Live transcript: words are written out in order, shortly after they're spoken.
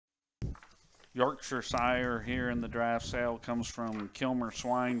Yorkshire sire here in the draft sale comes from Kilmer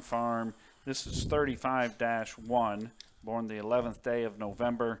Swine Farm. This is 35-1, born the 11th day of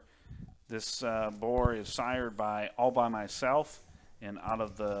November. This boar is sired all by myself, and out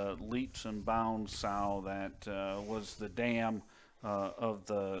of the leaps and bounds sow that was the dam of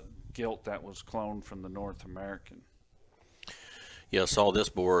the gilt that was cloned from the North American. Yeah, I saw this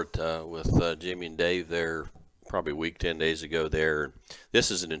boar with Jimmy and Dave there probably a week, 10 days ago there.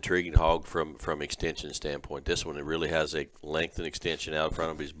 This is an intriguing hog from extension standpoint. This one, it really has a length and extension out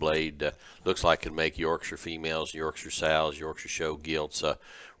front of his blade. Looks like it can make Yorkshire females, Yorkshire sows, Yorkshire show gilts.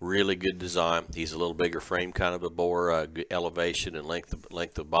 Really good design. He's a little bigger frame kind of a boar. Good elevation and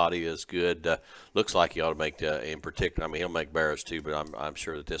length of body is good. Looks like he ought to make, in particular, I mean, he'll make barrows too, but I'm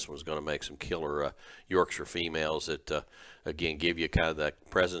sure that this one's going to make some killer Yorkshire females that, again, give you kind of that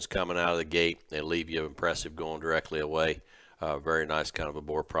presence coming out of the gate and leave you impressive going directly away. Very nice kind of a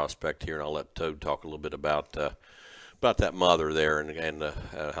boar prospect here, and I'll let Toad talk a little bit about that mother there and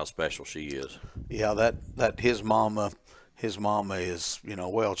how special she is. Yeah, that his mama is,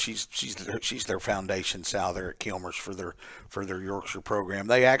 well, she's their foundation sow there at Kilmer's for their Yorkshire program.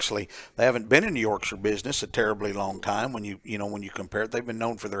 They haven't been in the Yorkshire business a terribly long time when you compare it. They've been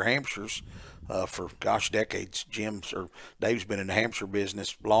known for their Hampshires for decades. Dave's been in the Hampshire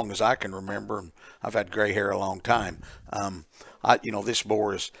business long as I can remember, and I've had gray hair a long time. This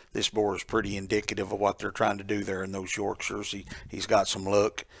boar is pretty indicative of what they're trying to do there in those Yorkshires. He's got some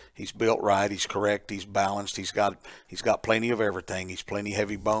look. He's built right. He's correct. He's balanced. He's got plenty of everything. He's plenty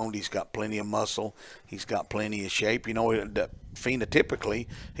heavy boned. He's got plenty of muscle. He's got plenty of shape. Phenotypically,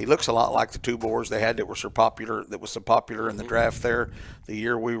 he looks a lot like the two boars they had that was so popular in the draft there the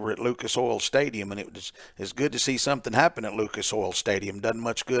year we were at Lucas Oil Stadium, and it's good to see something happen at Lucas Oil Stadium. Doesn't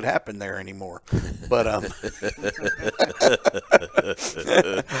much good happen there anymore, but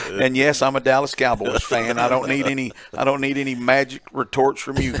and yes, I'm a Dallas Cowboys fan. I don't need any magic retorts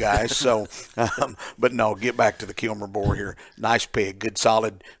from you guys. So, but no, get back to the Kilmer boar here. Nice pig, good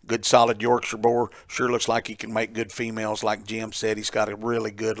solid Yorkshire boar. Sure looks like he can make good females, like Jim said. He's got a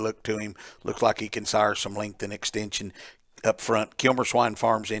really good look to him. Looks like he can sire some length and extension up front. Kilmer Swine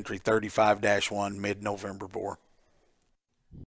Farms entry 35-1, mid-November boar.